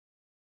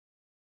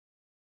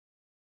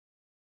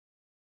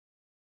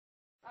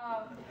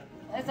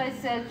As I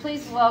said,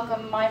 please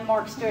welcome my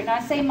Mark Stuart. And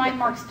I say my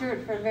Mark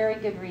Stuart for a very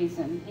good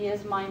reason. He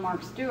is my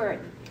Mark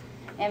Stuart.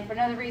 And for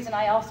another reason,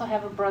 I also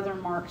have a brother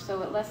Mark,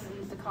 so it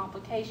lessens the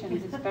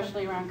complications,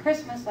 especially around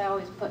Christmas. I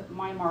always put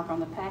my Mark on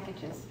the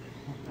packages,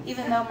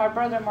 even though my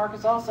brother Mark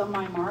is also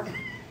my Mark.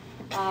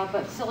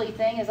 But silly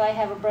thing is I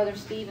have a brother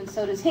Steve, and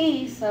so does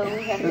he, so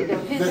we have to go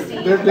his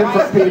Steve. They're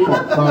different people,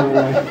 by the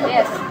way.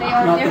 Yes, they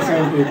are Not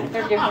different. the same people.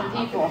 They're different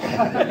people.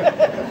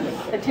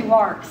 The two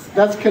Marks.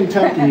 That's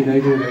Kentucky,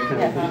 they do that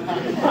kind of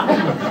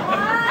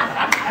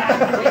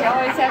thing. We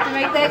always have to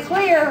make that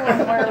clear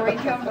where we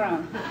come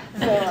from.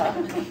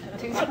 So,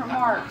 two different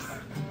Marks.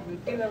 We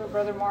do have a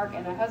brother Mark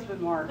and a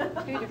husband Mark.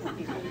 Two different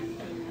people.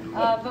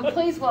 But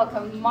please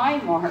welcome my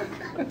Mark.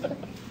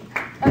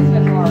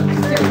 Husband Mark.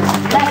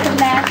 Back in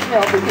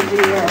Nashville because of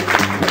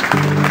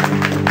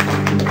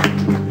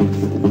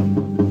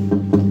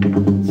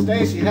you.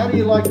 Stacey, how do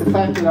you like the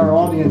fact that our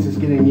audience is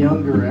getting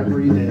younger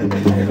every day?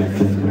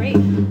 Great.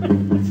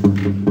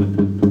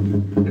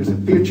 There's a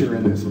future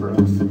in this for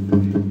us.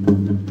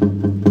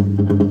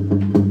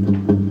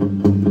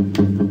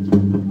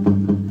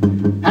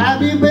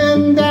 Have you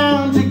been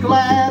down to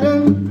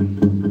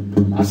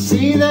Gladden? I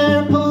see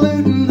they're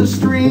polluting the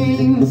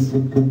streams.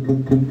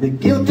 The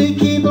guilty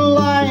keep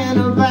lying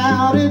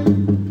about it.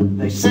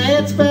 They say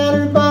it's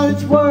better, but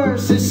it's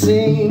worse, it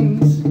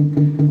seems.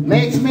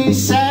 Makes me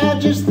sad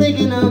just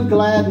thinking of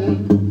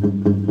Gladden.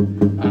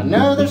 I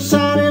know they're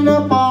signing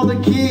up all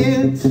the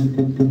kids.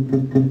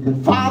 The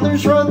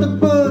fathers wrote the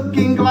book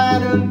in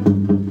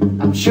Gladden.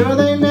 I'm sure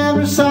they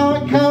never saw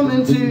it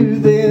coming to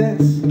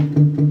this.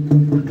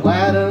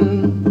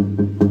 Gladden.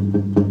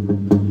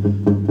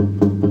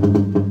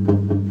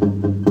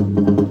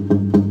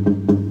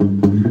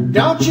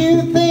 Don't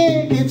you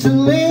think it's a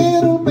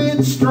little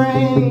bit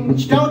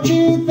strange? Don't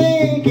you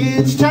think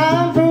it's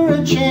time for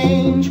a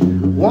change?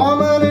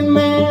 Woman and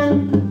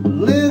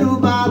man, little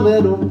by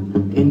little,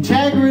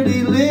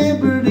 integrity,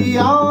 liberty,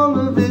 all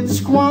of it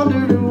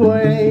squandered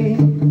away.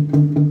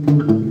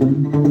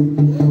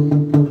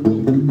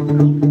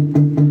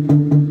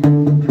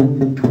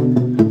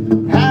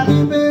 Have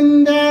you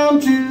been down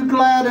to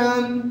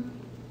Gladden?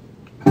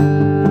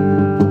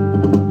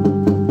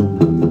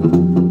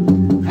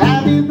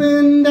 Have you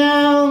been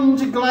down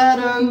to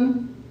Gladden?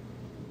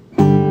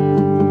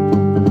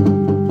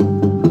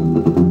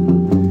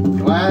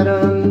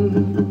 Gladden.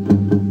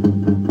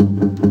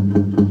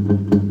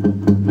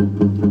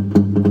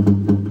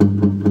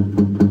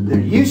 There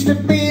used to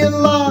be